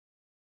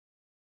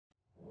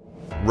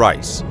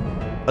Rice,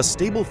 a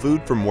staple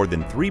food for more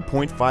than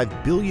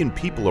 3.5 billion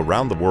people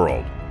around the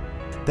world.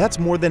 That's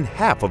more than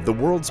half of the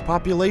world's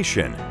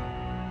population.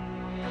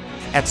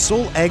 At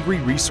Agri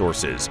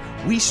Resources,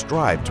 we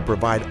strive to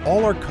provide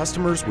all our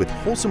customers with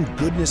wholesome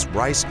goodness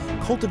rice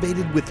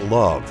cultivated with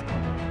love,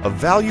 a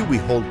value we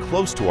hold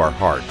close to our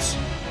hearts.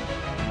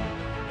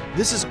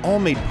 This is all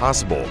made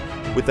possible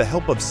with the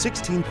help of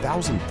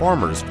 16,000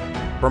 farmers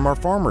from our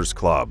Farmers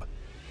Club,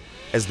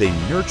 as they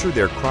nurture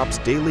their crops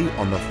daily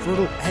on the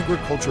fertile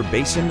agriculture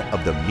basin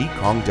of the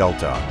Mekong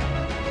Delta.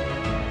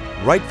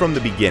 Right from the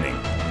beginning,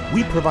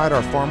 we provide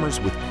our farmers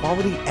with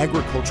quality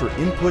agriculture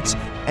inputs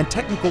and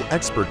technical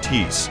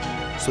expertise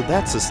so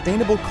that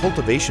sustainable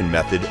cultivation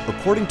method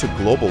according to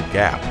Global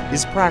GAP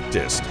is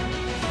practiced.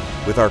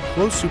 With our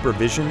close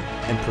supervision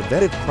and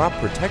preventive crop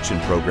protection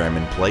program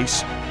in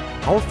place,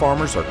 our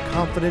farmers are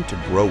confident to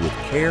grow with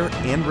care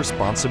and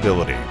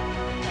responsibility.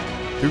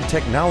 Through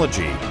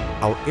technology,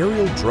 our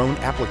aerial drone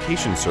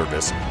application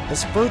service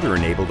has further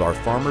enabled our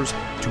farmers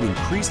to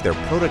increase their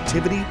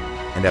productivity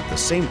and at the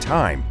same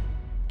time,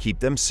 keep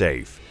them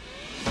safe.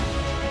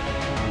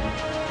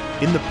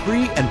 In the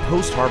pre- and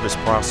post-harvest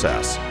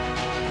process,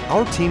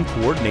 our team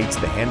coordinates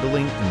the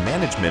handling and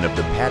management of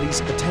the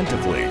paddies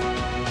attentively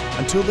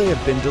until they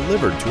have been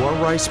delivered to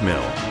our rice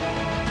mill.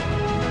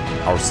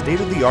 Our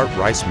state-of-the-art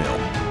rice mill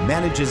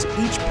manages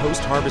each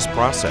post-harvest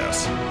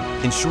process,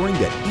 ensuring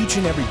that each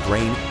and every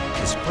grain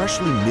is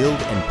freshly milled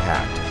and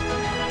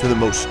packed to the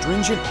most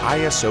stringent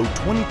ISO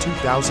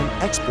 22000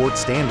 export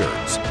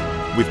standards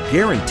with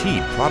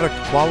guaranteed product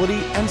quality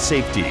and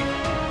safety.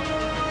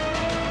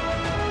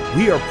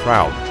 We are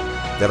proud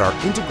that our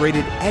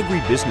integrated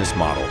agribusiness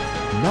model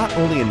not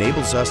only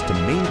enables us to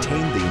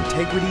maintain the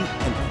integrity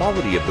and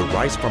quality of the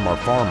rice from our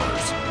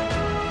farmers,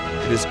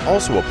 it is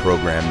also a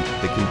program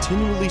that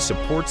continually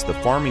supports the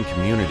farming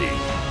community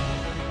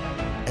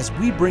as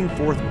we bring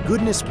forth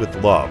goodness with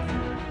love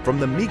from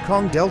the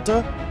Mekong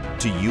Delta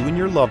to you and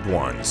your loved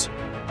ones.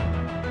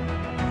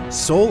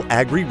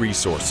 Agri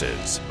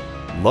Resources,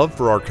 love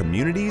for our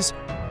communities,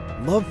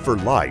 love for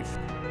life,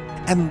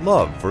 and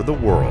love for the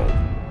world.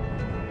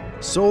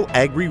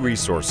 Agri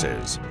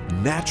Resources,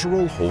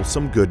 natural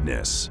wholesome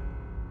goodness.